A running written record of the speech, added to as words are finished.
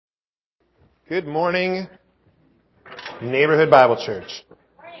Good morning, Neighborhood Bible Church.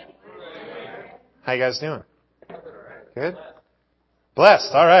 How you guys doing? Good?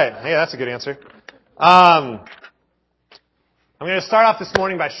 Blessed. All right. Hey, that's a good answer. I'm going to start off this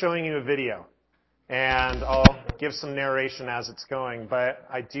morning by showing you a video. And I'll give some narration as it's going. But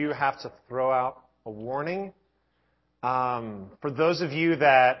I do have to throw out a warning. For those of you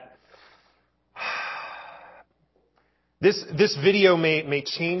that This video may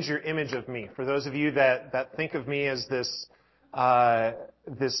change your image of me. For those of you that think of me as this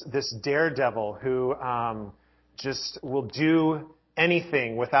daredevil who just will do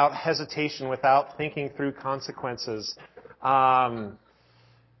anything without hesitation, without thinking through consequences, you're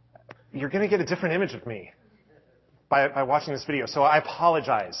going to get a different image of me by watching this video. So I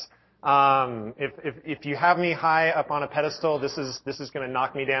apologize. If you have me high up on a pedestal, this is going to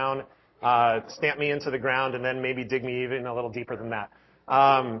knock me down. Stamp me into the ground, and then maybe dig me even a little deeper than that.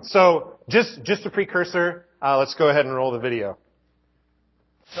 So just a precursor. Let's go ahead and roll the video.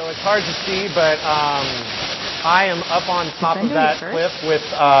 So it's hard to see, but I am up on top of that cliff with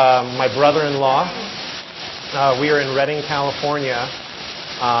my brother-in-law. We are in Redding, California,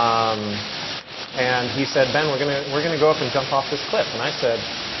 and he said, "Ben, we're gonna go up and jump off this cliff." And I said,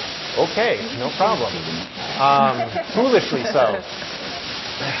 "Okay, no problem." Foolishly so.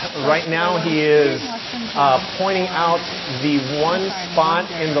 Right now he is pointing out the one spot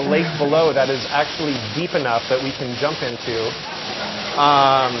in the lake below that is actually deep enough that we can jump into.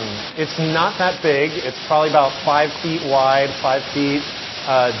 It's not that big. It's probably about 5 feet wide, 5 feet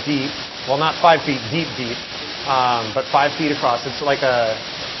deep. Well, not 5 feet deep, but 5 feet across. It's like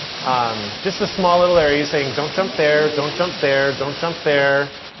just a small little area. He's saying, don't jump there, don't jump there, don't jump there.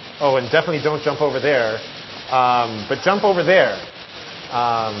 Oh, and definitely don't jump over there. But jump over there.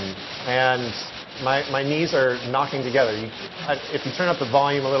 And my knees are knocking together. If you turn up the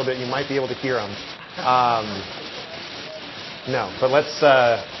volume a little bit, you might be able to hear them. No, but let's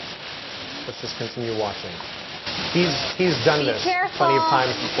just continue watching. He's done this plenty of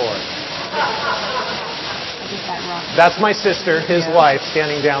times before. That's my sister, his wife,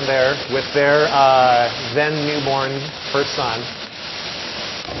 standing down there with their then newborn first son.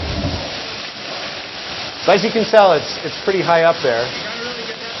 So as you can tell, it's pretty high up there.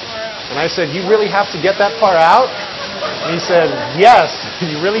 And I said, "You really have to get that far out?" And he said, "Yes,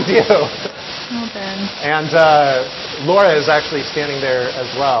 you really do." Oh, Ben. And Laura is actually standing there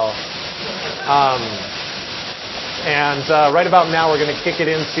as well. And right about now, we're going to kick it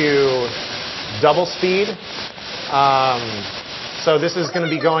into double speed. So this is going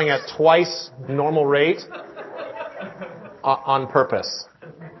to be going at twice normal rate on purpose.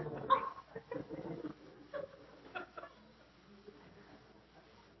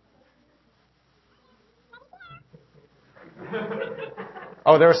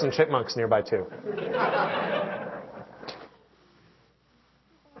 Oh, there are some chipmunks nearby too.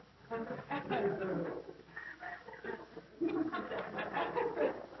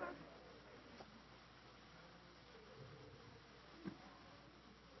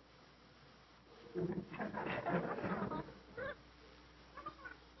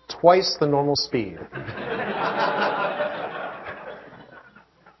 Twice the normal speed.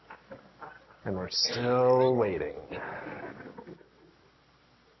 And we're still waiting.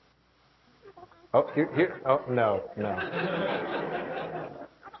 Oh, here. Oh, no.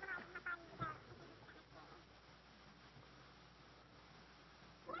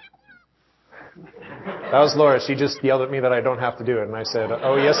 That was Laura. She just yelled at me that I don't have to do it. And I said,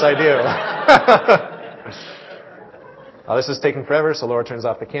 "Oh, yes, I do." Oh, this is taking forever, so Laura turns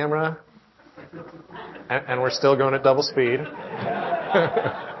off the camera. And we're still going at double speed.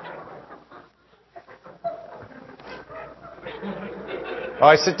 Oh,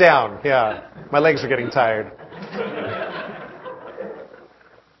 I sit down. Yeah. My legs are getting tired.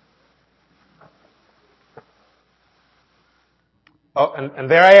 Oh, and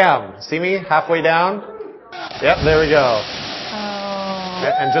there I am. See me? Halfway down? Yep, there we go.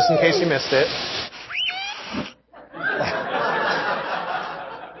 Oh. And just in case you missed it.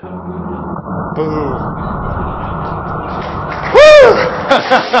 Boo. Woo!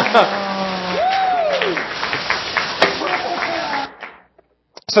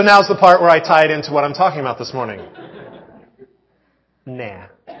 So now's the part where I tie it into what I'm talking about this morning. Nah.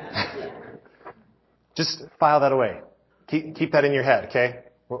 Just file that away. Keep that in your head, okay?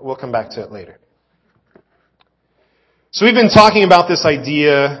 We'll come back to it later. So we've been talking about this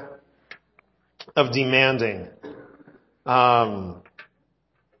idea of demanding. And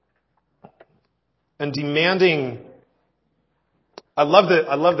demanding, I love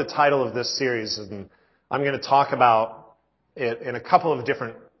the title of this series, and I'm going to talk about it in a couple of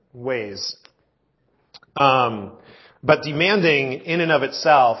different ways. But demanding in and of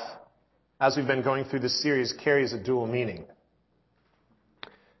itself, as we've been going through this series, carries a dual meaning.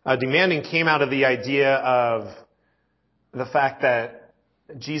 Demanding came out of the idea of the fact that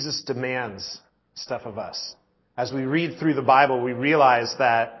Jesus demands stuff of us. As we read through the Bible, we realize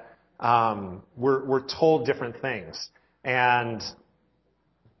that we're told different things. And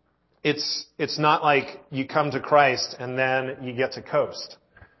it's not like you come to Christ and then you get to coast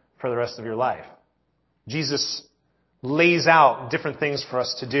for the rest of your life. Jesus lays out different things for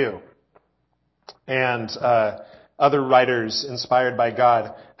us to do. And other writers inspired by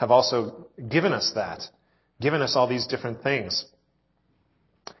God have also given us that, given us all these different things.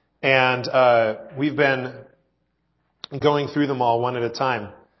 And we've been going through them all one at a time.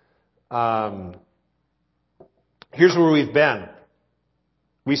 Here's where we've been.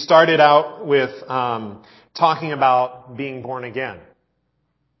 We started out with talking about being born again.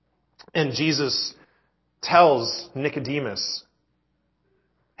 And Jesus tells Nicodemus,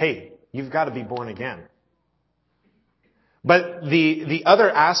 hey, you've got to be born again. But the other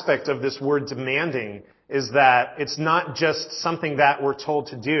aspect of this word demanding is that it's not just something that we're told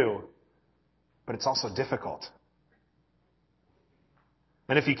to do, but it's also difficult.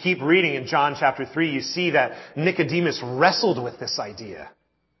 And if you keep reading in John chapter 3, you see that Nicodemus wrestled with this idea.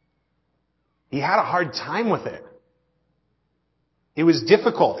 He had a hard time with it. It was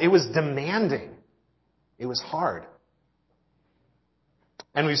difficult. It was demanding. It was hard.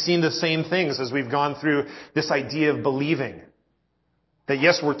 And we've seen the same things as we've gone through this idea of believing. That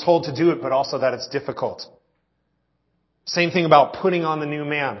yes, we're told to do it, but also that it's difficult. Same thing about putting on the new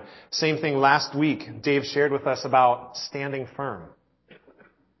man. Same thing last week, Dave shared with us about standing firm.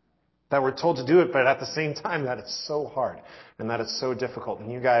 That we're told to do it, but at the same time that it's so hard and that it's so difficult.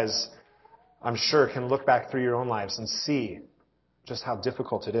 And you guys, I'm sure, can look back through your own lives and see just how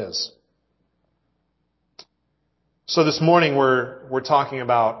difficult it is. So this morning we're talking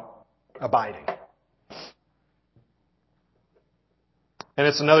about abiding. And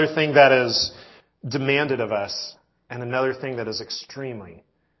it's another thing that is demanded of us and another thing that is extremely,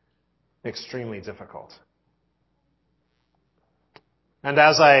 extremely difficult. And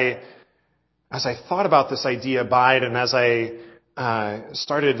as I thought about this idea, abide, and as I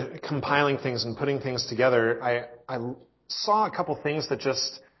started compiling things and putting things together, I saw a couple things that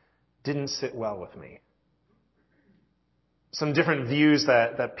just didn't sit well with me. Some different views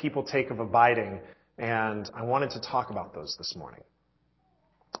that people take of abiding, and I wanted to talk about those this morning.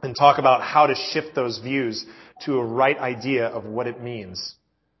 And talk about how to shift those views to a right idea of what it means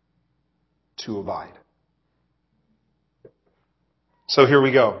to abide. So here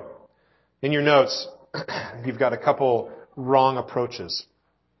we go. In your notes, you've got a couple wrong approaches.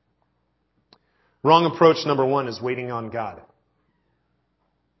 Wrong approach number one is waiting on God.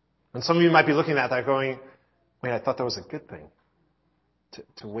 And some of you might be looking at that going, wait, I thought that was a good thing,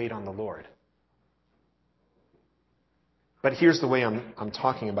 to wait on the Lord. But here's the way I'm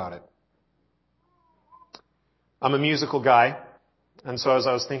talking about it. I'm a musical guy, and so as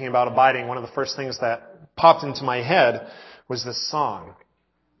I was thinking about abiding, one of the first things that popped into my head was this song,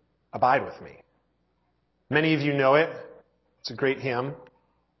 Abide With Me. Many of you know it. It's a great hymn.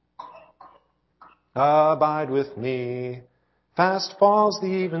 Abide with me, fast falls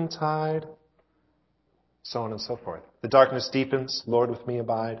the eventide, so on and so forth. The darkness deepens, Lord with me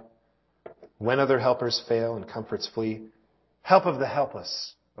abide. When other helpers fail and comforts flee, help of the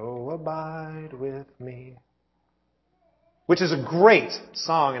helpless, oh, abide with me. Which is a great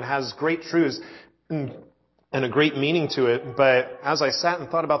song and has great truths and a great meaning to it. But as I sat and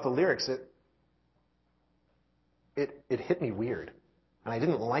thought about the lyrics, it hit me weird. And I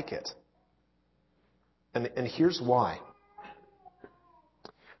didn't like it. And here's why.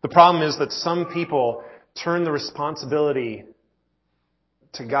 The problem is that some people turn the responsibility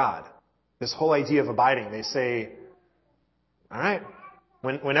to God. This whole idea of abiding. They say, all right,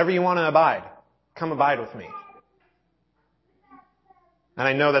 whenever you want to abide, come abide with me. And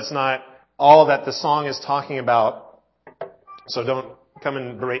I know that's not all that the song is talking about, so don't come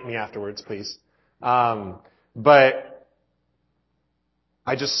and berate me afterwards, please. But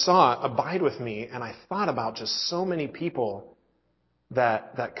I just saw abide with me, and I thought about just so many people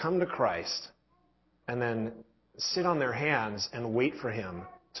that come to Christ and then sit on their hands and wait for Him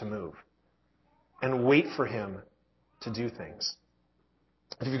to move. And wait for Him to do things.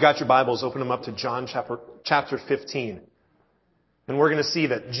 If you've got your Bibles, open them up to John chapter 15. And we're going to see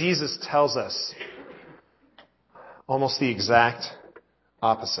that Jesus tells us almost the exact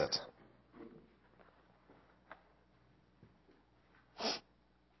opposite.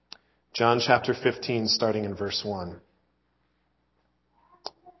 John chapter 15, starting in verse 1.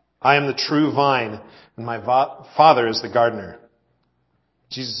 I am the true vine, and my Father is the gardener.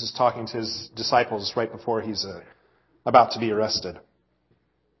 Jesus is talking to his disciples right before he's about to be arrested.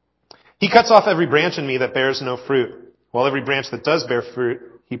 He cuts off every branch in me that bears no fruit, while every branch that does bear fruit,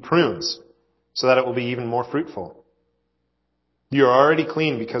 he prunes, so that it will be even more fruitful. You are already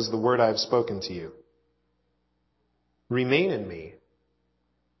clean because of the word I have spoken to you. Remain in me,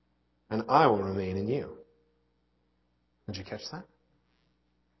 and I will remain in you. Did you catch that?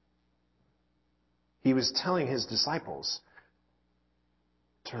 He was telling his disciples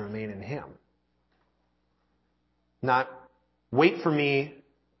to remain in him. Not wait for me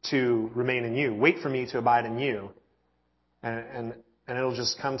to remain in you. Wait for me to abide in you. And it'll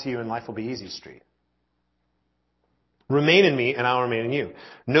just come to you and life will be easy street. Remain in me and I'll remain in you.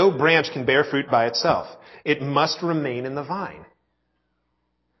 No branch can bear fruit by itself. It must remain in the vine.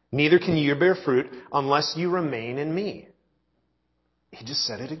 Neither can you bear fruit unless you remain in me. He just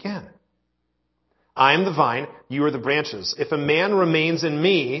said it again. I am the vine, you are the branches. If a man remains in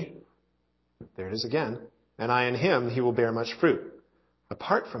me, there it is again, and I in him, he will bear much fruit.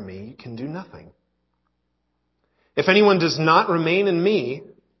 Apart from me, you can do nothing. If anyone does not remain in me,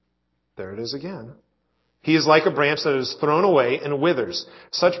 there it is again. He is like a branch that is thrown away and withers.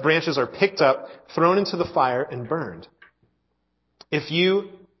 Such branches are picked up, thrown into the fire, and burned. If you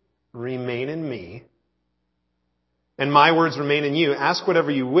remain in me, and my words remain in you, ask whatever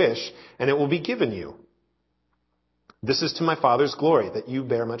you wish, and it will be given you. This is to my Father's glory, that you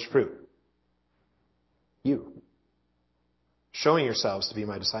bear much fruit. You. Showing yourselves to be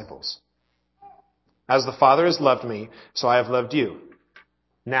my disciples. As the Father has loved me, so I have loved you.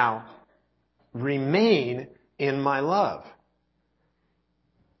 Now, remain in my love.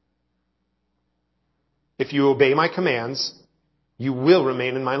 If you obey my commands, you will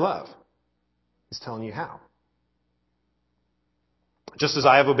remain in my love. He's telling you how. Just as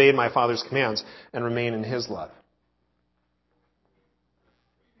I have obeyed my Father's commands and remain in his love.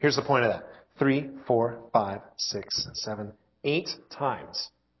 Here's the point of that. 3, 4, 5, 6, 7, 8 times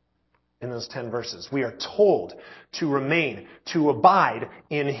in those 10 verses. We are told to remain, to abide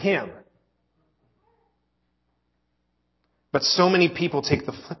in him. But so many people take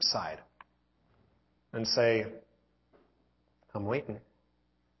the flip side and say, I'm waiting.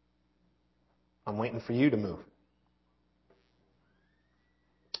 I'm waiting for you to move.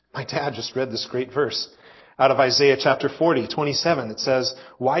 My dad just read this great verse out of Isaiah chapter 40, 27. It says,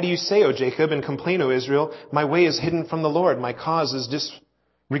 Why do you say, O Jacob, and complain, O Israel? My way is hidden from the Lord. My cause is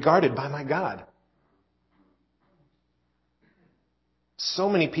disregarded by my God. So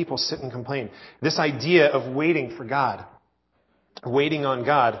many people sit and complain. This idea of waiting for God, waiting on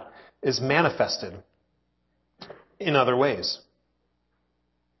God, is manifested in other ways.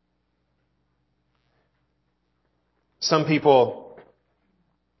 Some people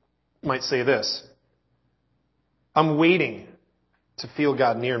might say this: I'm waiting to feel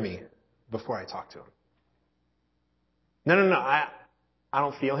God near me before I talk to him. No. I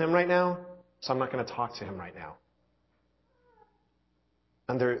don't feel him right now, so I'm not going to talk to him right now.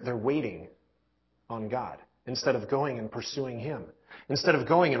 And they're waiting on God instead of going and pursuing him, instead of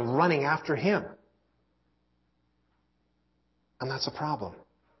going and running after him. And that's a problem.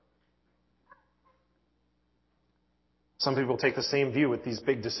 Some people take the same view with these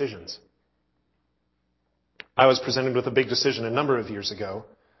big decisions. I was presented with a big decision a number of years ago.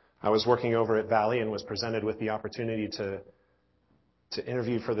 I was working over at Valley and was presented with the opportunity to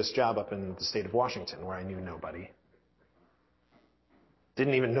interview for this job up in the state of Washington, where I knew nobody.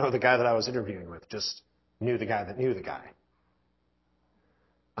 Didn't even know the guy that I was interviewing with, just knew the guy that knew the guy.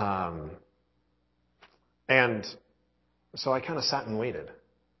 And so I kind of sat and waited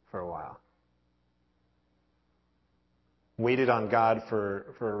for a while. Waited on God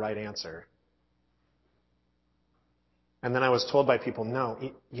for a right answer. And then I was told by people, no,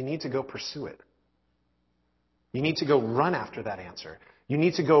 you need to go pursue it. You need to go run after that answer. You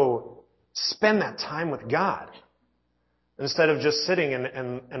need to go spend that time with God instead of just sitting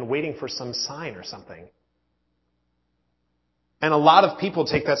and waiting for some sign or something. And a lot of people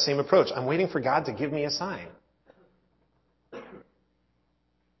take that same approach. I'm waiting for God to give me a sign.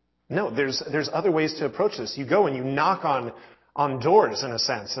 No, there's other ways to approach this. You go and you knock on doors, in a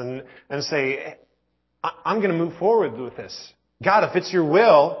sense, and say, I'm going to move forward with this. God, if it's your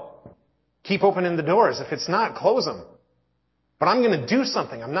will, keep opening the doors. If it's not, close them. But I'm going to do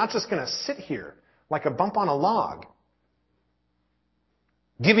something. I'm not just going to sit here like a bump on a log,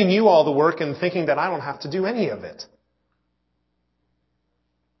 giving you all the work and thinking that I don't have to do any of it.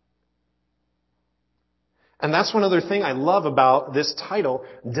 And that's one other thing I love about this title,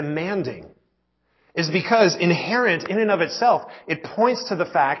 demanding. is because inherent in and of itself, it points to the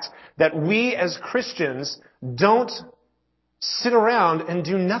fact that we as Christians don't sit around and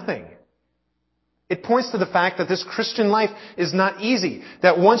do nothing. It points to the fact that this Christian life is not easy.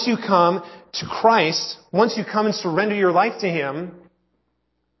 That once you come to Christ, once you come and surrender your life to Him,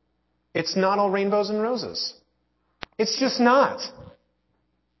 it's not all rainbows and roses. It's just not.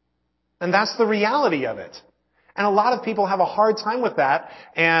 And that's the reality of it. And a lot of people have a hard time with that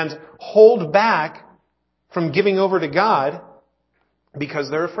and hold back from giving over to God because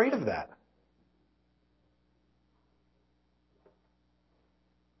they're afraid of that.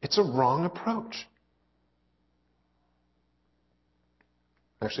 It's a wrong approach.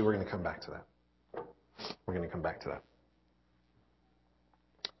 Actually, we're going to come back to that. We're going to come back to that.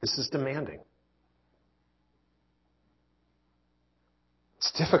 This is demanding.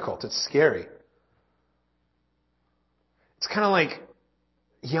 It's difficult. It's scary. It's kind of like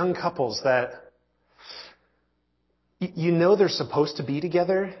young couples that you know they're supposed to be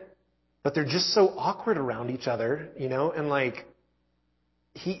together, but they're just so awkward around each other, and like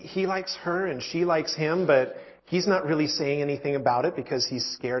he likes her and she likes him, but he's not really saying anything about it because he's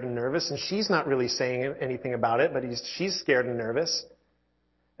scared and nervous, and she's not really saying anything about it, but she's scared and nervous.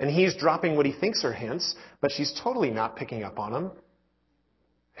 And he's dropping what he thinks are hints, but she's totally not picking up on them.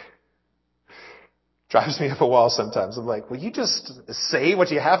 Drives me up a wall sometimes. I'm like, will you just say what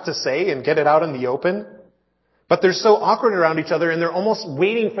you have to say and get it out in the open? But they're so awkward around each other and they're almost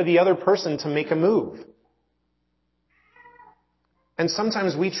waiting for the other person to make a move. And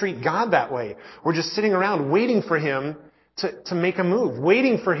sometimes we treat God that way. We're just sitting around waiting for Him to make a move,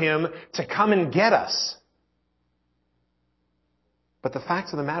 waiting for Him to come and get us. But the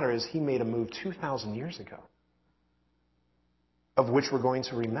fact of the matter is He made a move 2,000 years ago, of which we're going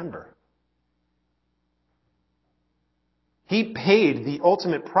to remember. He paid the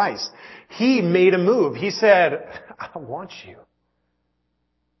ultimate price. He made a move. He said, I want you.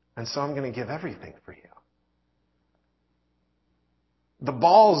 And so I'm going to give everything for you. The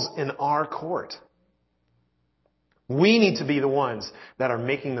ball's in our court. We need to be the ones that are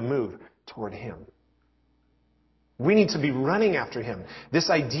making the move toward Him. We need to be running after Him. This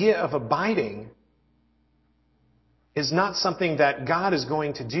idea of abiding is not something that God is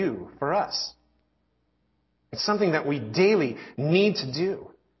going to do for us. It's something that we daily need to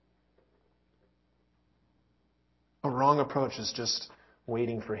do. A wrong approach is just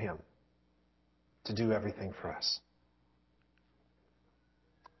waiting for Him to do everything for us.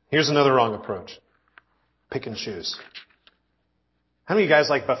 Here's another wrong approach. Pick and choose. How many of you guys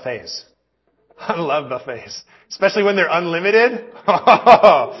like buffets? I love buffets. Especially when they're unlimited.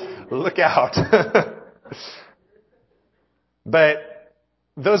 Look out. But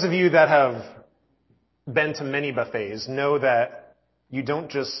those of you that have been to many buffets know that you don't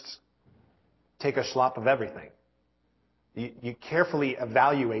just take a slop of everything. You carefully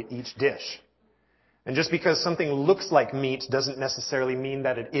evaluate each dish. And just because something looks like meat doesn't necessarily mean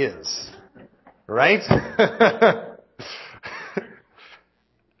that it is. Right?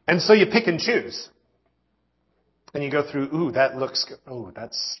 And so you pick and choose. And you go through, that looks good.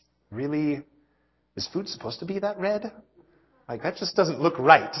 That's really, is food supposed to be that red? Like, that just doesn't look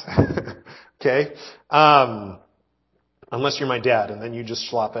right. Okay? Unless you're my dad, and then you just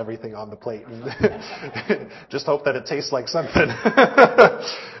slop everything on the plate and just hope that it tastes like something.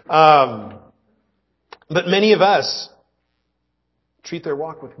 But many of us treat their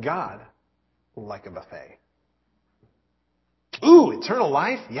walk with God like a buffet. Ooh, eternal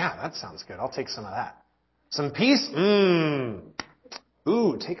life? Yeah, that sounds good. I'll take some of that. Some peace?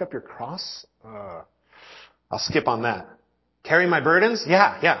 Ooh, take up your cross? I'll skip on that. Carry my burdens?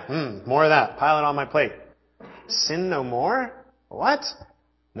 Yeah. More of that. Pile it on my plate. Sin no more? What?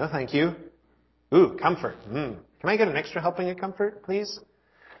 No, thank you. Ooh, comfort. Can I get an extra helping of comfort, please?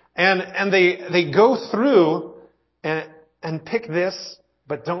 And they go through and pick this,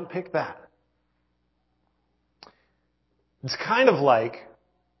 but don't pick that. It's kind of like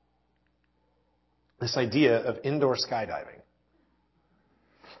this idea of indoor skydiving.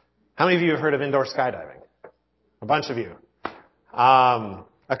 How many of you have heard of indoor skydiving? A bunch of you.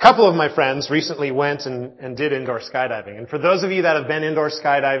 A couple of my friends recently went and did indoor skydiving. And for those of you that have been indoor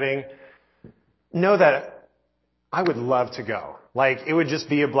skydiving, know that I would love to go. Like, it would just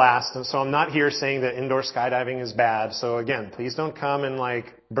be a blast. And so I'm not here saying that indoor skydiving is bad. So again, please don't come and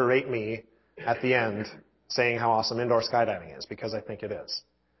berate me at the end saying how awesome indoor skydiving is, because I think it is.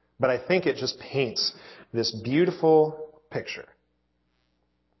 But I think it just paints this beautiful picture.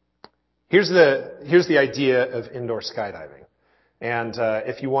 Here's the idea of indoor skydiving. And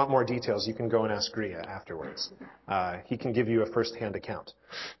if you want more details, you can go and ask Gria afterwards. He can give you a first-hand account.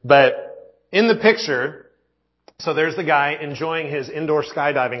 But in the picture, so there's the guy enjoying his indoor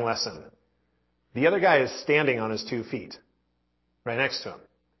skydiving lesson. The other guy is standing on his 2 feet, right next to him.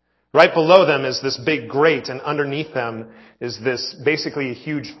 Right below them is this big grate, and underneath them is this basically a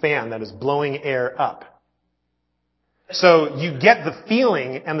huge fan that is blowing air up. So you get the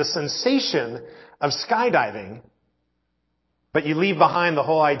feeling and the sensation of skydiving, but you leave behind the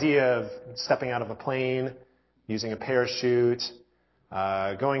whole idea of stepping out of a plane, using a parachute,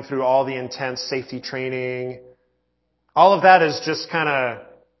 going through all the intense safety training. All of that is just kind of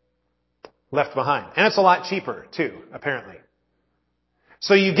left behind. And it's a lot cheaper, too, apparently.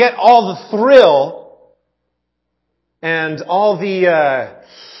 So you get all the thrill and all the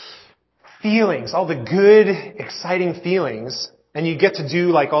feelings, all the good, exciting feelings, and you get to do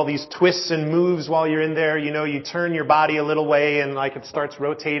like all these twists and moves while you're in there. You know, you turn your body a little way and like it starts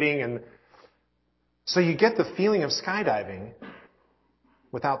rotating, and so you get the feeling of skydiving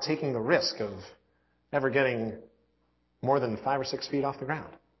without taking the risk of ever getting more than 5 or 6 feet off the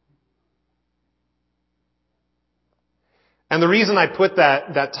ground. And the reason I put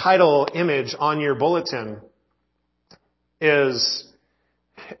that title image on your bulletin is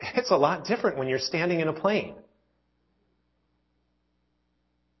it's a lot different when you're standing in a plane.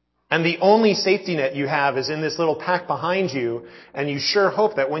 And the only safety net you have is in this little pack behind you, and you sure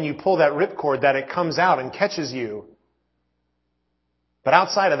hope that when you pull that ripcord that it comes out and catches you. But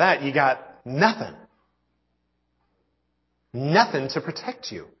outside of that, you got nothing. Nothing to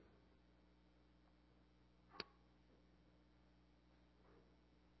protect you.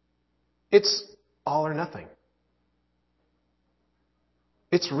 It's all or nothing.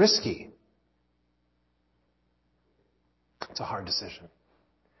 It's risky. It's a hard decision.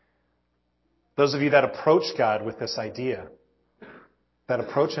 Those of you that approach God with this idea, that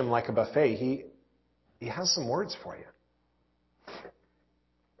approach Him like a buffet, He has some words for you.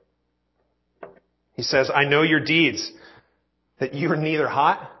 He says, I know your deeds, that you are neither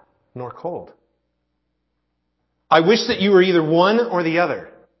hot nor cold. I wish that you were either one or the other.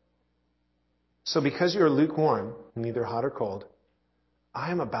 So because you are lukewarm, neither hot or cold,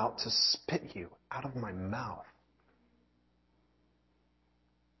 I am about to spit you out of my mouth.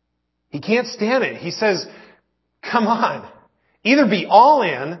 He can't stand it. He says, come on, either be all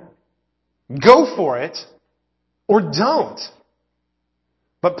in, go for it, or don't.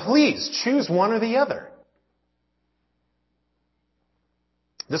 But please choose one or the other.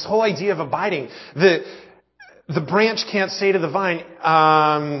 This whole idea of abiding, the branch can't say to the vine,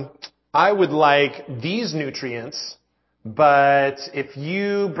 I would like these nutrients, but if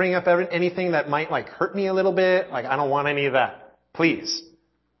you bring up anything that might like hurt me a little bit, like I don't want any of that. Please.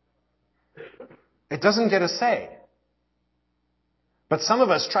 It doesn't get a say. But some of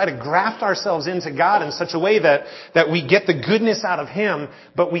us try to graft ourselves into God in such a way that we get the goodness out of Him,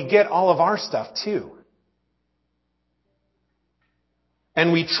 but we get all of our stuff too.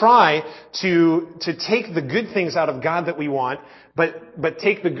 And we try to take the good things out of God that we want, but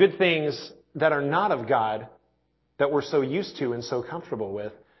take the good things that are not of God that we're so used to and so comfortable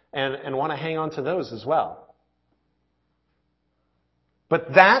with and want to hang on to those as well.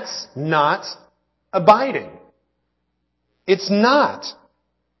 But that's not abiding. It's not.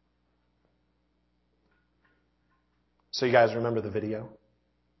 So you guys remember the video?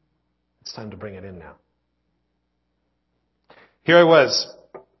 It's time to bring it in now. Here I was,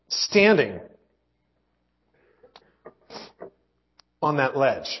 standing on that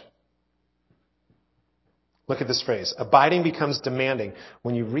ledge. Look at this phrase. Abiding becomes demanding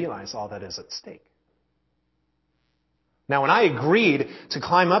when you realize all that is at stake. Now, when I agreed to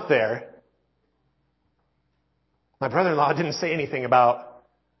climb up there, my brother-in-law didn't say anything about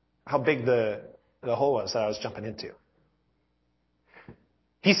how big the hole was that I was jumping into.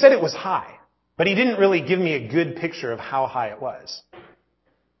 He said it was high, but he didn't really give me a good picture of how high it was.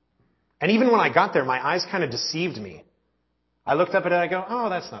 And even when I got there, my eyes kind of deceived me. I looked up at it and I go, oh,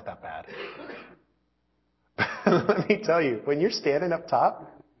 that's not that bad. Let me tell you, when you're standing up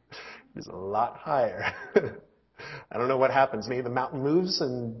top, it's a lot higher. I don't know what happens. Maybe the mountain moves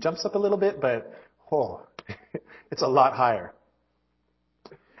and jumps up a little bit, but it's a lot higher.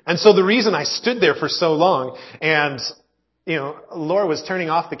 And so the reason I stood there for so long, and Laura was turning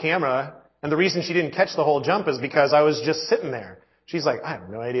off the camera, and the reason she didn't catch the whole jump is because I was just sitting there. She's like, I have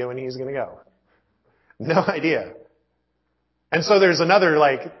no idea when he's going to go. No idea. And so there's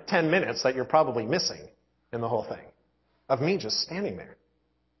another 10 minutes that you're probably missing in the whole thing of me just standing there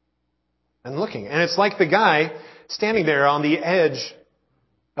and looking. And it's like the guy standing there on the edge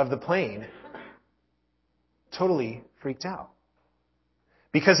of the plane, totally freaked out.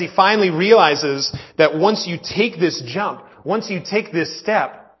 Because he finally realizes that once you take this jump, once you take this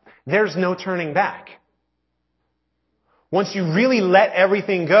step, there's no turning back. Once you really let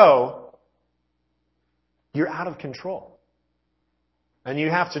everything go, you're out of control. And you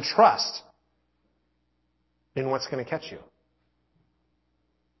have to trust in what's going to catch you.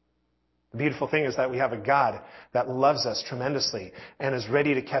 The beautiful thing is that we have a God that loves us tremendously and is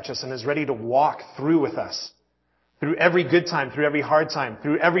ready to catch us and is ready to walk through with us. Through every good time, through every hard time,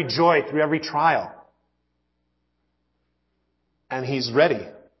 through every joy, through every trial. And He's ready.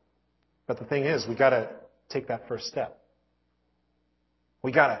 But the thing is, we got to take that first step.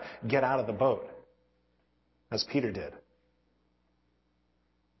 We got to get out of the boat, as Peter did.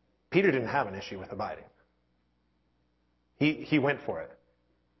 Peter didn't have an issue with abiding. He went for it.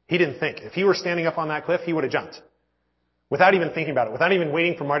 He didn't think. If he were standing up on that cliff, he would have jumped. Without even thinking about it. Without even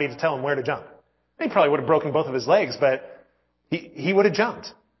waiting for Marty to tell him where to jump. He probably would have broken both of his legs, but he would have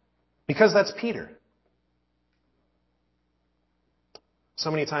jumped. Because that's Peter.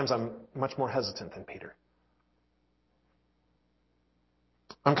 So many times I'm much more hesitant than Peter.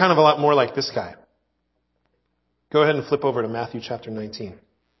 I'm kind of a lot more like this guy. Go ahead and flip over to Matthew chapter 19.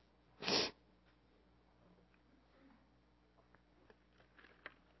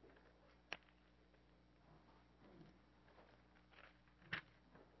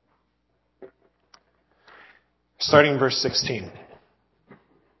 Starting in verse 16.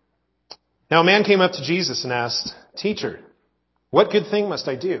 Now a man came up to Jesus and asked, "Teacher, what good thing must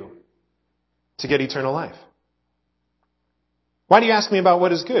I do to get eternal life?" "Why do you ask me about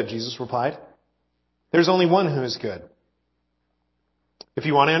what is good?" Jesus replied. "There's only one who is good. If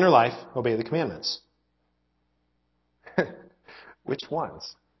you want to enter life, obey the commandments." "Which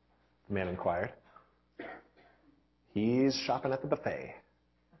ones?" the man inquired. He's shopping at the buffet.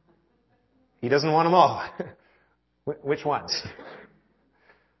 He doesn't want them all. Which ones?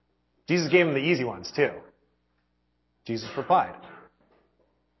 Jesus gave him the easy ones too. Jesus replied,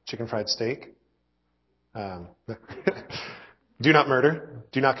 chicken fried steak, do not murder,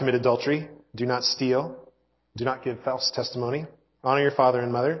 do not commit adultery, do not steal, do not give false testimony, honor your father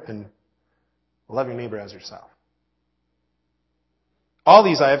and mother, and love your neighbor as yourself. All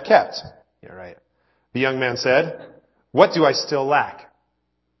these I have kept. Yeah, right. The young man said, "What do I still lack?"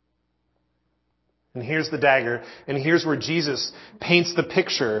 And here's the dagger, and here's where Jesus paints the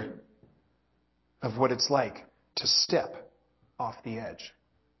picture of what it's like to step off the edge.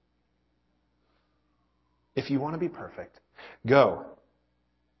 If you want to be perfect, go,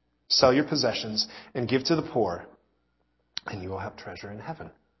 sell your possessions, and give to the poor, and you will have treasure in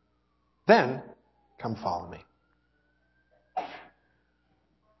heaven. Then, come follow me.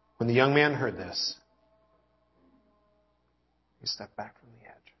 When the young man heard this, he stepped back from the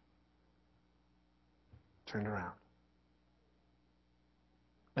edge. Turned around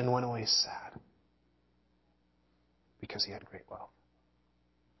and went away sad because he had great wealth.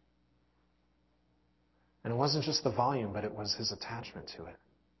 And it wasn't just the volume, but it was his attachment to it.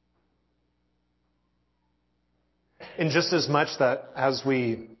 And just as much that as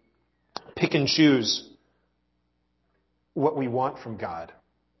we pick and choose what we want from God,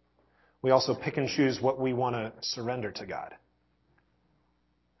 we also pick and choose what we want to surrender to God.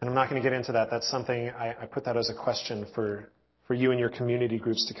 And I'm not going to get into that. That's something, I put that as a question for you and your community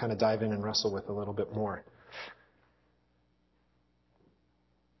groups to kind of dive in and wrestle with a little bit more.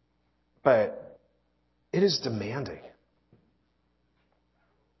 But it is demanding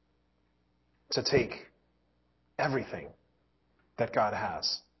to take everything that God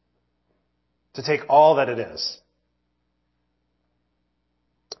has, to take all that it is.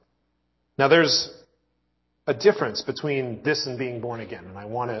 Now there's a difference between this and being born again, and I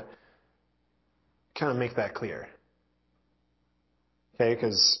want to kind of make that clear. Okay,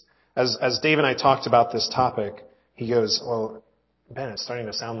 because as Dave and I talked about this topic, he goes, "Well, Ben, it's starting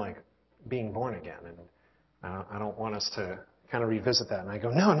to sound like being born again, and I don't want us to kind of revisit that." And I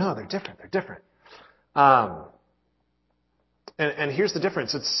go, No, they're different. They're different. And here's the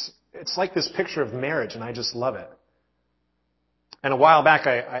difference. It's like this picture of marriage, and I just love it. And a while back,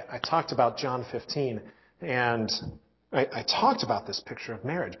 I talked about John 15. And I talked about this picture of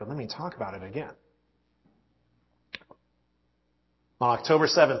marriage, but let me talk about it again. On October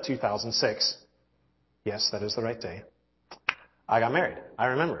 7th, 2006, yes, that is the right day, I got married. I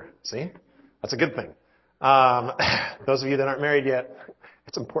remember. See? That's a good thing. Those of you that aren't married yet,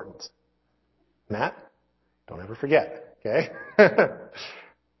 it's important. Matt, don't ever forget, okay?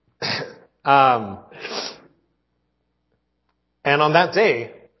 And on that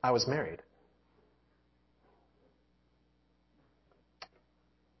day, I was married.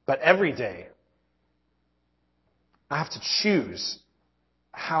 But every day, I have to choose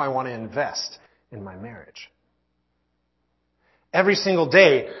how I want to invest in my marriage. Every single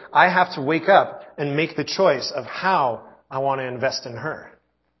day, I have to wake up and make the choice of how I want to invest in her.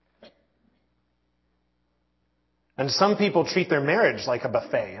 And some people treat their marriage like a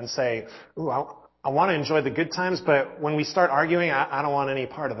buffet and say, ooh, I want to enjoy the good times, but when we start arguing, I don't want any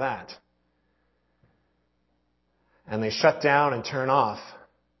part of that. And they shut down and turn off.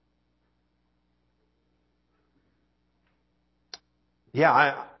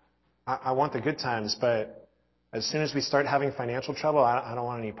 Yeah, I want the good times, but as soon as we start having financial trouble, I don't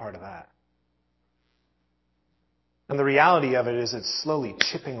want any part of that. And the reality of it is it's slowly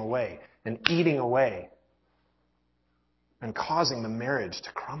chipping away and eating away and causing the marriage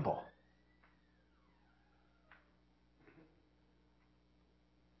to crumble.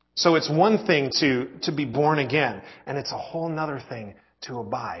 So it's one thing to be born again, and it's a whole other thing to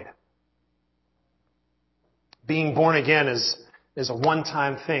abide. Being born again is a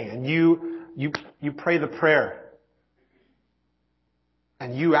one-time thing, and you pray the prayer,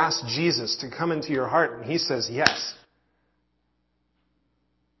 and you ask Jesus to come into your heart, and He says yes.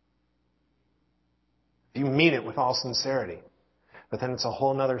 You mean it with all sincerity. But then it's a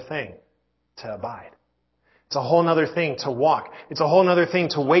whole other thing to abide. It's a whole other thing to walk. It's a whole other thing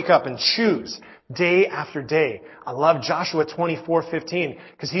to wake up and choose day after day. I love Joshua 24:15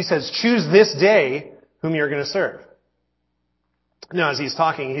 because he says, choose this day whom you're going to serve. Now, as he's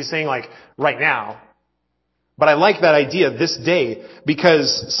talking, he's saying like right now. But I like that idea, this day,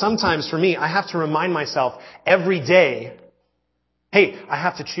 because sometimes for me, I have to remind myself every day, hey, I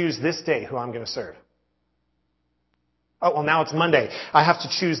have to choose this day who I'm going to serve. Oh, well, now it's Monday. I have to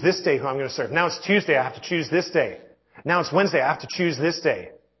choose this day who I'm going to serve. Now it's Tuesday. I have to choose this day. Now it's Wednesday. I have to choose this day.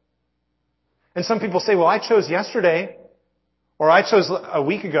 And some people say, well, I chose yesterday, or I chose a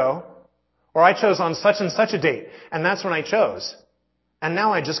week ago, or I chose on such and such a date, and that's when I chose. And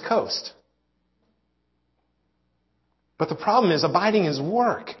now I just coast. But the problem is abiding is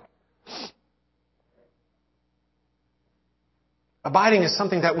work. Abiding is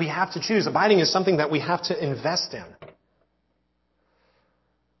something that we have to choose. Abiding is something that we have to invest in.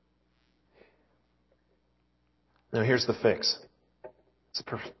 Now here's the fix. It's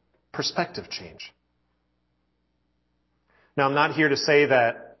a perspective change. Now I'm not here to say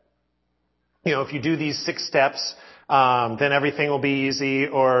that, if you do these 6 steps, then everything will be easy,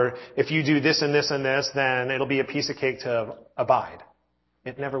 or if you do this and this and this, then it'll be a piece of cake to abide.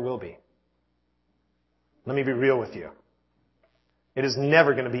 It never will be. Let me be real with you. It is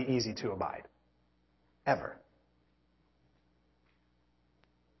never going to be easy to abide. Ever.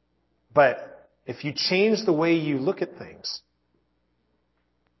 But if you change the way you look at things,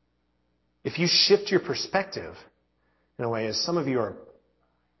 if you shift your perspective in a way, as some of you are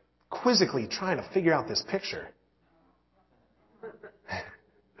quizzically trying to figure out this picture.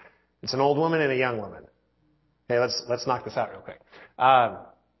 It's an old woman and a young woman. Hey, let's knock this out real quick. The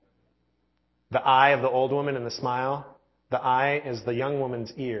eye of the old woman and the smile. The eye is the young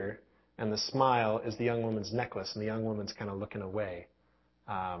woman's ear, and the smile is the young woman's necklace, and the young woman's kind of looking away.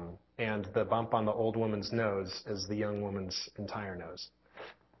 And the bump on the old woman's nose is the young woman's entire nose.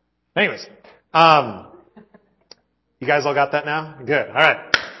 Anyways, you guys all got that now? Good. All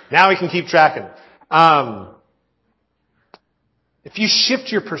right. Now we can keep tracking. If you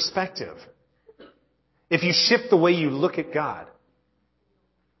shift your perspective, if you shift the way you look at God,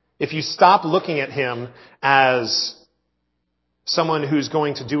 if you stop looking at Him as someone who's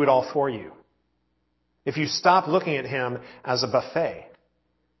going to do it all for you, if you stop looking at Him as a buffet,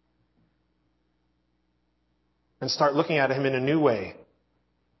 and start looking at Him in a new way,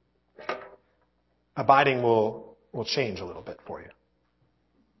 abiding will change a little bit for you.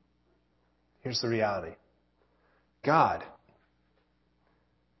 Here's the reality. God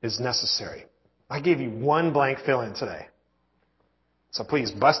is necessary. I gave you one blank fill-in today. So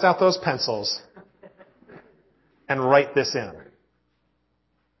please bust out those pencils and write this in.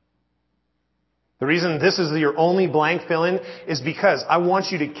 The reason this is your only blank fill-in is because I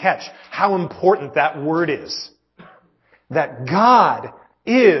want you to catch how important that word is. That God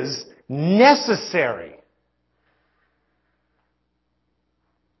is necessary.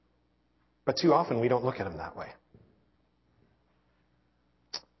 But too often we don't look at Him that way.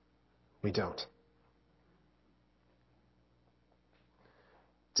 We don't.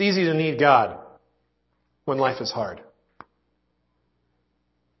 It's easy to need God when life is hard.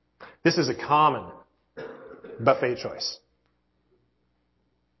 This is a common buffet choice.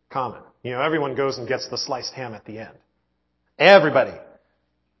 Common. Everyone goes and gets the sliced ham at the end. Everybody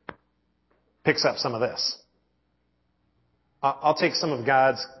picks up some of this. I'll take some of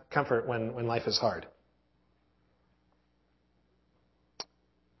God's comfort when life is hard.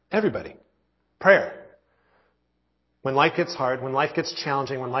 Everybody. Prayer. When life gets hard, when life gets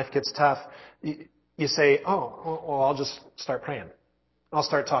challenging, when life gets tough, you say, oh, well, I'll just start praying. I'll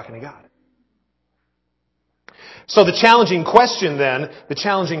start talking to God. So the challenging question then, the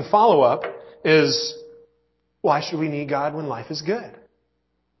challenging follow-up is, why should we need God when life is good?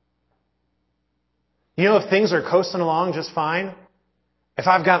 You know, if things are coasting along just fine, if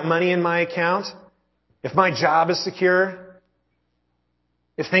I've got money in my account, if my job is secure,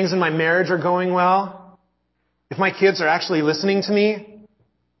 if things in my marriage are going well, if my kids are actually listening to me,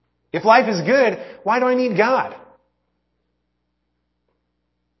 if life is good, why do I need God?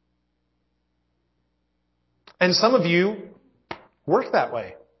 And some of you work that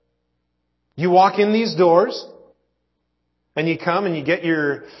way. You walk in these doors, and you come and you get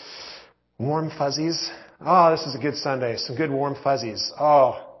your warm fuzzies. Oh, this is a good Sunday. Some good warm fuzzies.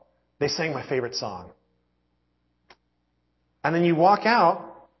 Oh, they sang my favorite song. And then you walk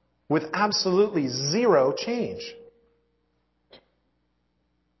out with absolutely zero change.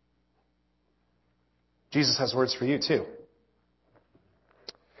 Jesus has words for you too.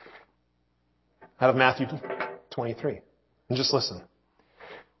 Out of Matthew 23. And just listen.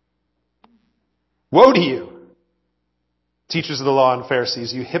 Woe to you, teachers of the law and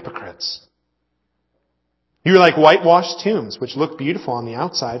Pharisees, you hypocrites! You are like whitewashed tombs, which look beautiful on the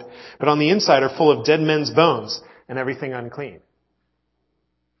outside, but on the inside are full of dead men's bones and everything unclean.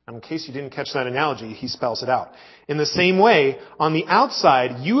 And in case you didn't catch that analogy, he spells it out. In the same way, on the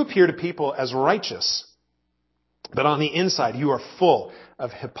outside, you appear to people as righteous, but on the inside, you are full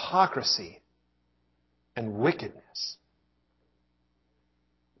of hypocrisy and wickedness.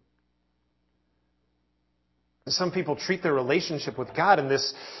 Some people treat their relationship with God in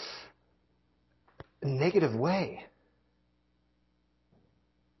this negative way.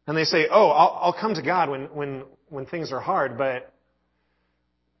 And they say, oh, I'll come to God when things are hard, but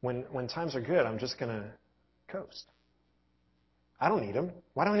when times are good, I'm just going to coast. I don't need Him.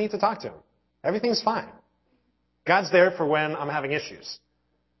 Why do I need to talk to Him? Everything's fine. God's there for when I'm having issues.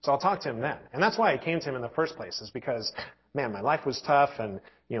 So I'll talk to Him then. And that's why I came to Him in the first place, is because, man, my life was tough, and,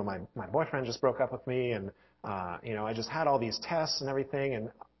 you know, my boyfriend just broke up with me, and, you know, I just had all these tests and everything, and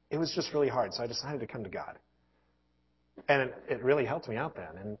it was just really hard. So I decided to come to God. And it really helped me out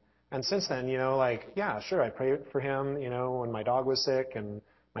then. And since then, you know, like, yeah, sure, I prayed for him, you know, when my dog was sick and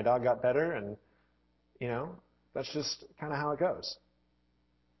my dog got better, and, you know, that's just kind of how it goes.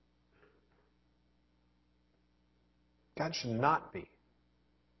 God should not be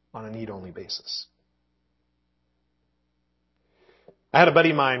on a need-only basis. I had a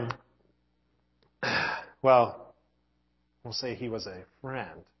buddy of mine, well, we'll say he was a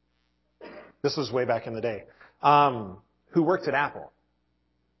friend. This was way back in the day, who worked at Apple.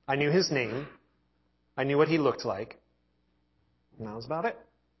 I knew his name. I knew what he looked like. And that was about it.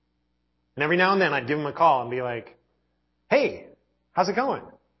 And every now and then I'd give him a call and be like, hey, how's it going?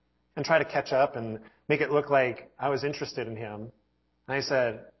 And try to catch up and make it look like I was interested in him. And I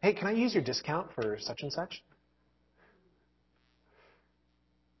said, hey, can I use your discount for such and such?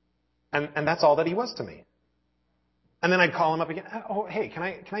 And that's all that he was to me. And then I'd call him up again. Oh, hey, can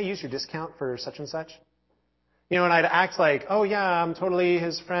I use your discount for such and such? You know, and I'd act like, oh yeah, I'm totally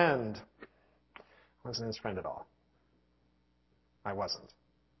his friend. I wasn't his friend at all. I wasn't.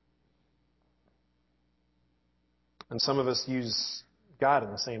 And some of us use God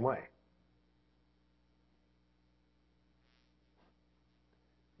in the same way.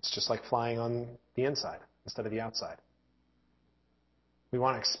 It's just like flying on the inside instead of the outside. We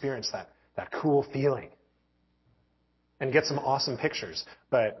want to experience that cool feeling and get some awesome pictures,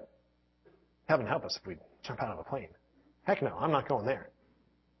 but heaven help us if we jump out of a plane. Heck no, I'm not going there.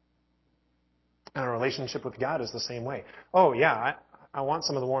 And our relationship with God is the same way. Oh yeah, I want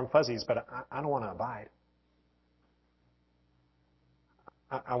some of the warm fuzzies, but I don't want to abide.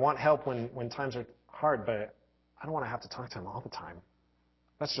 I want help when times are hard, but I don't want to have to talk to Him all the time.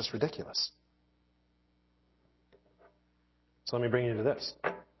 That's just ridiculous. So let me bring you to this.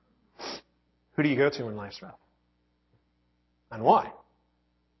 Who do you go to when life's rough? And why?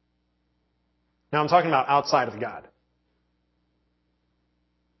 Now I'm talking about outside of God.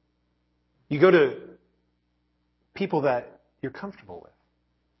 You go to people that you're comfortable with.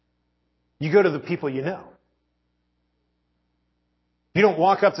 You go to the people you know. You don't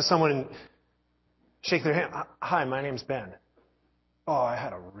walk up to someone and shake their hand. Hi, my name's Ben. Oh, I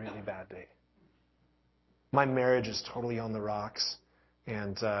had a really bad day. My marriage is totally on the rocks,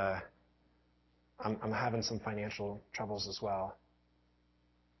 and I'm having some financial troubles as well.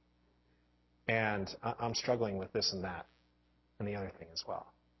 And I'm struggling with this and that and the other thing as well.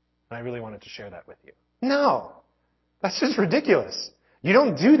 And I really wanted to share that with you. No, that's just ridiculous. You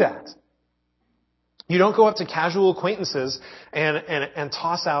don't do that. You don't go up to casual acquaintances and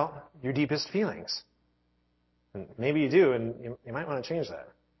toss out your deepest feelings. And maybe you do, and you might want to change that.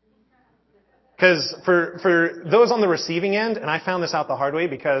 Because for those on the receiving end, and I found this out the hard way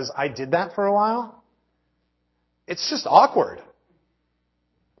because I did that for a while, it's just awkward.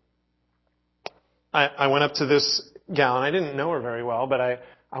 I went up to this gal, and I didn't know her very well, but I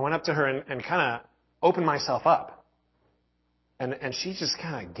went up to her and kind of opened myself up. And she just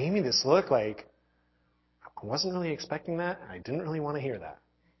kind of gave me this look like, I wasn't really expecting that, and I didn't really want to hear that.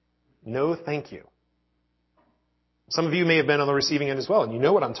 No, thank you. Some of you may have been on the receiving end as well, and you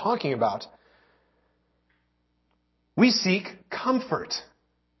know what I'm talking about. We seek comfort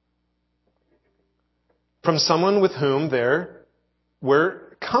from someone with whom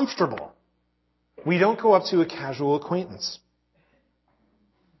we're comfortable. We don't go up to a casual acquaintance.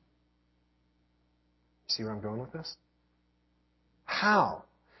 See where I'm going with this? How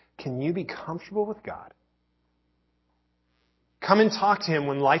can you be comfortable with God? Come and talk to Him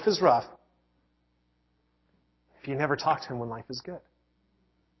when life is rough if you never talk to Him when life is good.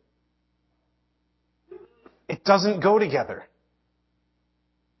 It doesn't go together.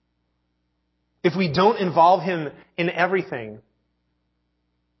 If we don't involve Him in everything,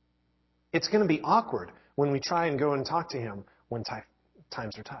 it's going to be awkward when we try and go and talk to Him when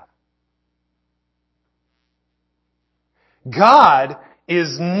times are tough. God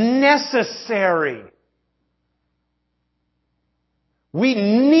is necessary. We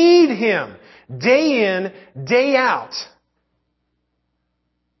need Him day in, day out.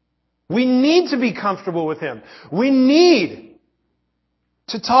 We need to be comfortable with Him. We need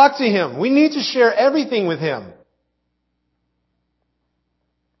to talk to Him. We need to share everything with Him.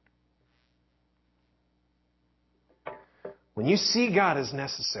 When you see God as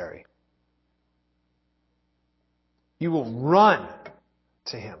necessary, you will run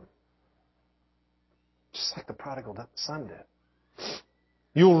to Him. Just like the prodigal son did.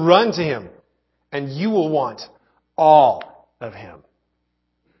 You'll run to Him, and you will want all of Him.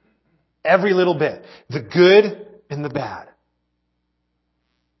 Every little bit. The good and the bad.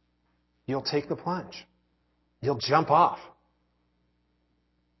 You'll take the plunge. You'll jump off.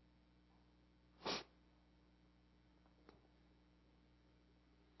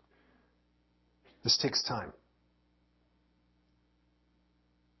 This takes time.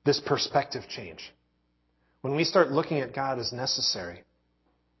 This perspective change. When we start looking at God as necessary,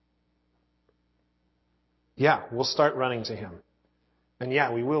 yeah, we'll start running to Him. And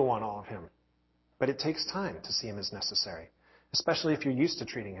yeah, we will want all of Him. But it takes time to see Him as necessary. Especially if you're used to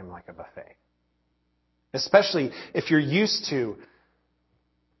treating Him like a buffet. Especially if you're used to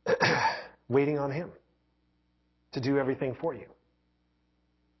waiting on Him to do everything for you.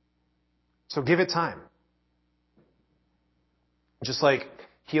 So give it time. Just like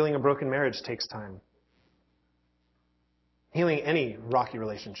healing a broken marriage takes time. Healing any rocky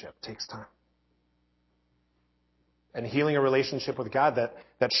relationship takes time. And healing a relationship with God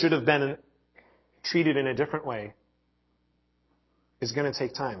that should have been treated in a different way is going to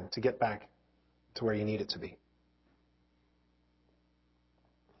take time to get back to where you need it to be.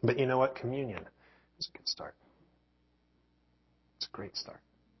 But you know what? Communion is a good start. It's a great start.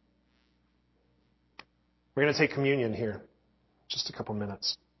 We're going to take communion here in just a couple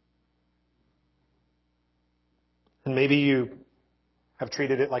minutes. And maybe you have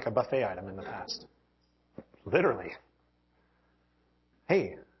treated it like a buffet item in the past. Literally.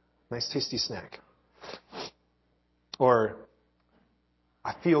 Hey, nice tasty snack. Or,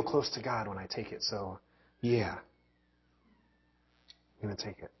 I feel close to God when I take it, so yeah, I'm going to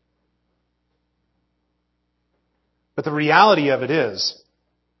take it. But the reality of it is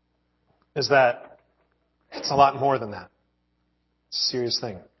that it's a lot more than that. It's a serious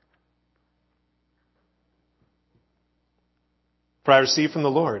thing. For I received from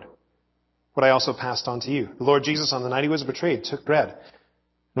the Lord what I also passed on to you. The Lord Jesus, on the night He was betrayed, took bread. And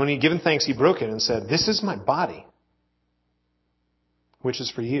when He had given thanks, He broke it and said, "This is my body, which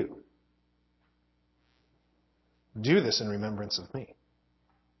is for you. Do this in remembrance of me."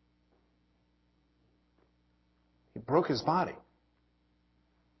 He broke His body.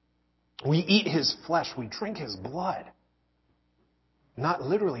 We eat His flesh. We drink His blood. Not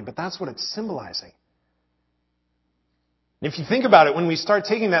literally, but that's what it's symbolizing. And if you think about it, when we start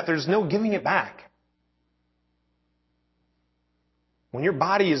taking that, there's no giving it back. When your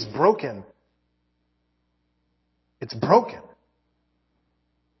body is broken, it's broken.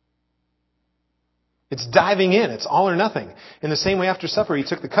 It's diving in. It's all or nothing. In the same way, after supper, He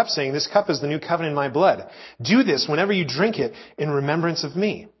took the cup, saying, "This cup is the new covenant in my blood. Do this whenever you drink it in remembrance of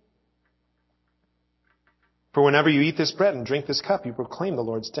me. For whenever you eat this bread and drink this cup, you proclaim the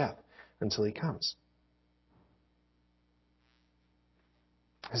Lord's death until He comes."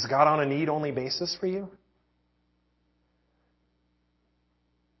 Is God on a need-only basis for you?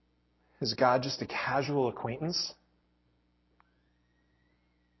 Is God just a casual acquaintance?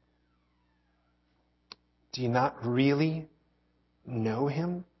 Do you not really know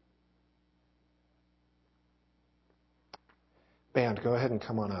Him? Band, go ahead and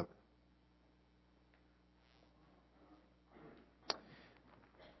come on up.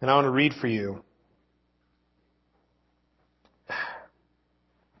 And I want to read for you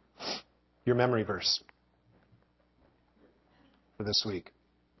your memory verse for this week.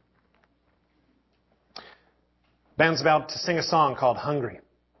 Band's about to sing a song called Hungry.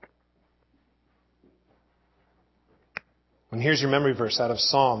 And here's your memory verse out of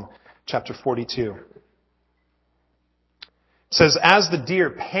Psalm chapter 42. It says, "As the deer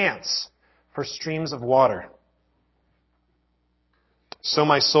pants for streams of water, so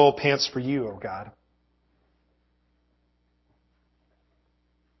my soul pants for you, O God.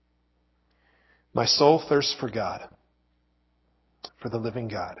 My soul thirsts for God, for the living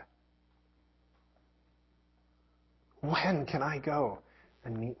God. When can I go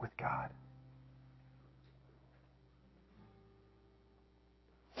and meet with God?"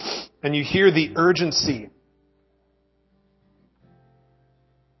 And you hear the urgency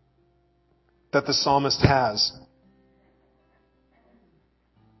that the psalmist has.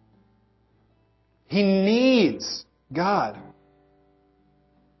 He needs God.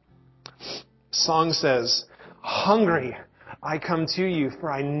 The song says, "Hungry I come to you,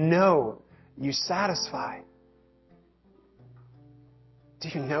 for I know you satisfy." Do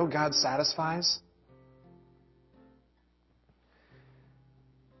you know God satisfies?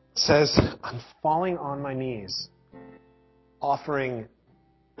 It says, "I'm falling on my knees, offering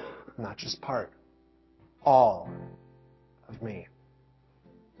not just part, all of me."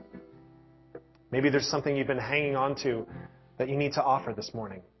 Maybe there's something you've been hanging on to that you need to offer this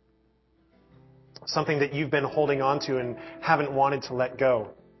morning. Something that you've been holding on to and haven't wanted to let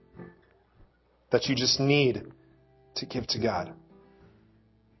go, that you just need to give to God.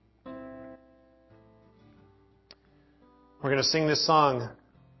 We're going to sing this song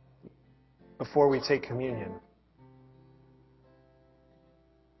before we take communion.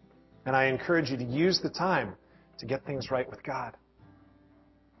 And I encourage you to use the time to get things right with God.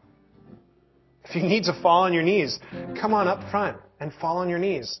 If you need to fall on your knees, come on up front and fall on your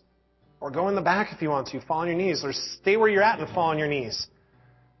knees. Or go in the back if you want to, fall on your knees. Or stay where you're at and fall on your knees.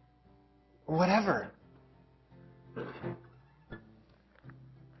 Whatever.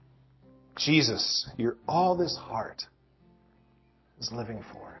 Jesus, you're all this heart is living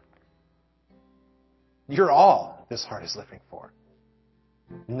for. You're all this heart is living for.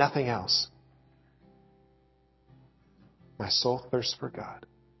 Nothing else. My soul thirsts for God,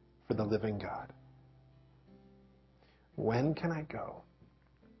 for the living God. When can I go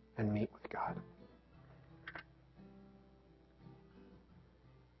and meet with God?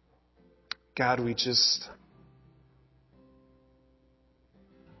 God,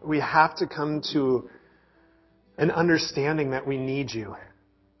 we have to come to an understanding that we need you.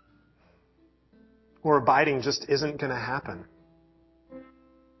 Or abiding just isn't going to happen.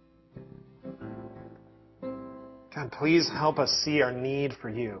 God, please help us see our need for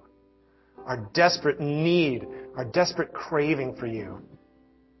you. Our desperate need, our desperate craving for you.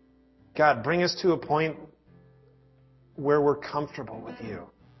 God, bring us to a point where we're comfortable with you.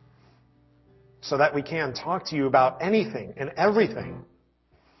 So that we can talk to you about anything and everything.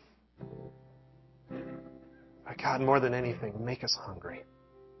 But God, more than anything, make us hungry.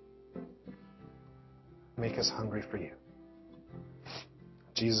 Make us hungry for you.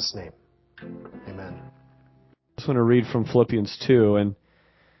 In Jesus' name, amen. I just want to read from Philippians 2, and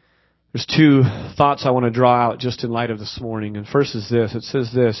there's two thoughts I want to draw out just in light of this morning. And first is this. It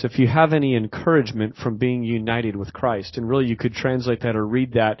says this: if you have any encouragement from being united with Christ, and really you could translate that or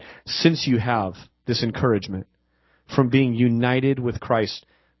read that, since you have this encouragement from being united with Christ,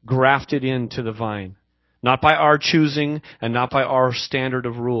 grafted into the vine, not by our choosing and not by our standard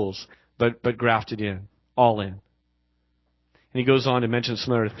of rules, but grafted in, all in. And he goes on to mention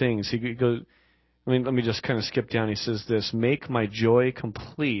some other things. He goes, let me just kind of skip down. He says this: make my joy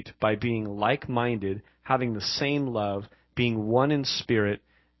complete by being like-minded, having the same love, being one in spirit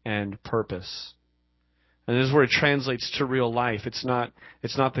and purpose. And this is where it translates to real life. It's not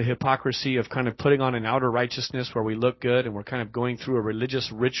the hypocrisy of kind of putting on an outer righteousness where we look good and we're kind of going through a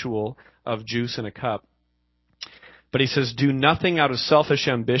religious ritual of juice in a cup. But he says, do nothing out of selfish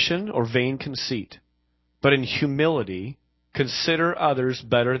ambition or vain conceit, but in humility consider others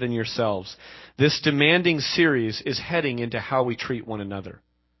better than yourselves. This demanding series is heading into how we treat one another.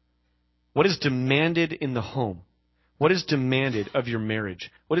 What is demanded in the home? What is demanded of your marriage?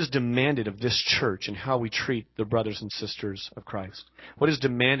 What is demanded of this church and how we treat the brothers and sisters of Christ? What is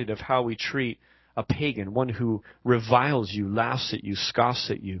demanded of how we treat a pagan, one who reviles you, laughs at you, scoffs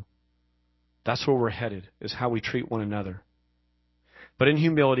at you? That's where we're headed, is how we treat one another. But in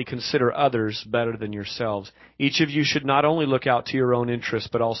humility, consider others better than yourselves. Each of you should not only look out to your own interests,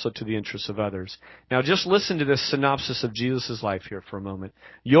 but also to the interests of others. Now just listen to this synopsis of Jesus' life here for a moment.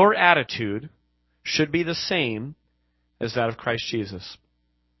 Your attitude should be the same as that of Christ Jesus,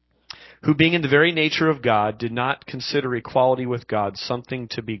 who being in the very nature of God, did not consider equality with God something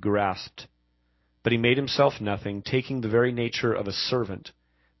to be grasped, but he made himself nothing, taking the very nature of a servant,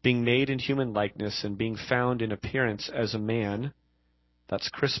 being made in human likeness, and being found in appearance as a man. That's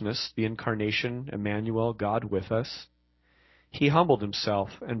Christmas, the incarnation, Emmanuel, God with us. He humbled himself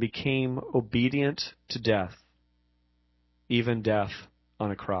and became obedient to death, even death on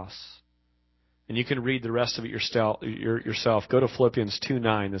a cross. And you can read the rest of it yourself. Go to Philippians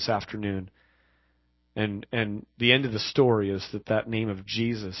 2:9 this afternoon. And the end of the story is that name of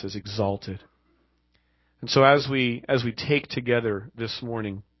Jesus is exalted. And so as we take together this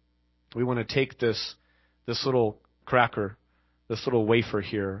morning, we want to take this little cracker, this little wafer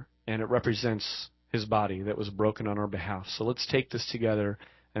here, and it represents his body that was broken on our behalf. So let's take this together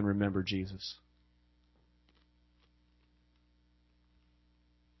and remember Jesus.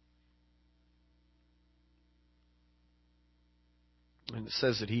 And it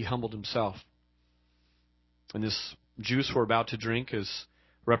says that he humbled himself. And this juice we're about to drink is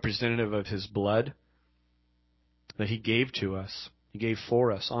representative of his blood that he gave to us. He gave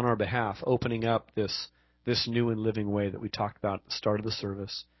for us on our behalf, opening up this new and living way that we talked about at the start of the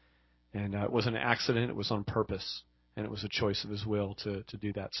service. And it wasn't an accident, it was on purpose. And it was a choice of his will to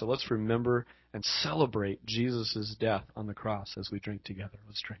do that. So let's remember and celebrate Jesus' death on the cross as we drink together.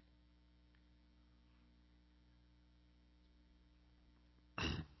 Let's drink.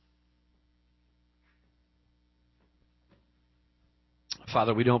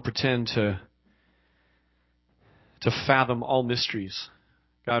 Father, we don't pretend to fathom all mysteries.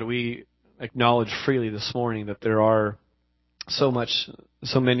 God, we acknowledge freely this morning that there are so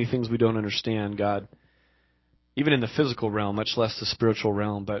many things we don't understand, God, even in the physical realm, much less the spiritual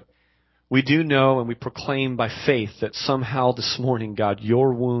realm. But we do know and we proclaim by faith that somehow this morning, God,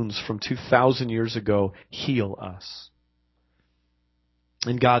 your wounds from 2,000 years ago heal us.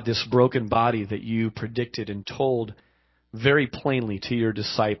 And God, this broken body that you predicted and told very plainly to your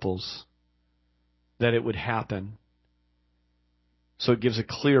disciples that it would happen. So it gives a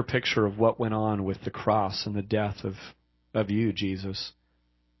clear picture of what went on with the cross and the death of you, Jesus.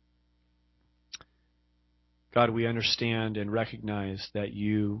 God, we understand and recognize that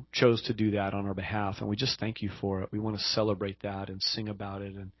you chose to do that on our behalf, and we just thank you for it. We want to celebrate that and sing about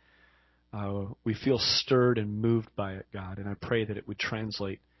it, and we feel stirred and moved by it, God, and I pray that it would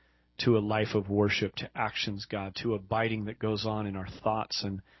translate to a life of worship, to actions, God, to abiding that goes on in our thoughts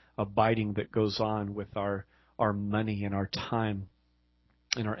and abiding that goes on with our money and our time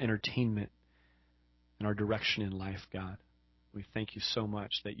and our entertainment and our direction in life, God. We thank you so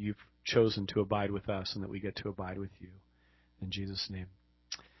much that you've chosen to abide with us and that we get to abide with you. In Jesus' name.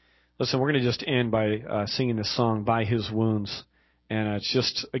 Listen, we're going to just end by singing this song, By His Wounds. And it's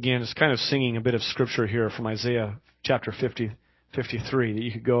just, again, it's kind of singing a bit of scripture here from Isaiah chapter 53, that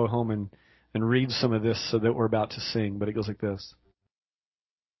you could go home and read some of this so that we're about to sing. But it goes like this.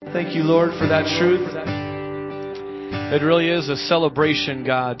 Thank you, Lord, for that truth. It really is a celebration,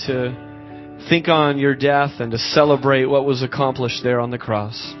 God, to think on your death and to celebrate what was accomplished there on the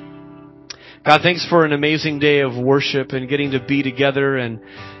cross. God, thanks for an amazing day of worship and getting to be together and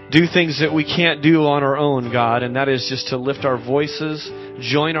do things that we can't do on our own, God, and that is just to lift our voices,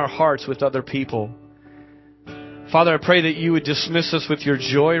 join our hearts with other people. Father, I pray that you would dismiss us with your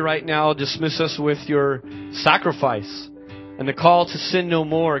joy right now, dismiss us with your sacrifice and the call to sin no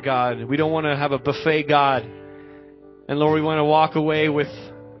more, God. We don't want to have a buffet, God. And Lord, we want to walk away with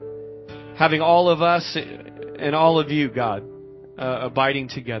having all of us and all of you, God, abiding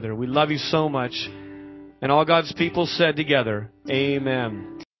together. We love you so much. And all God's people said together,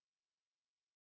 amen.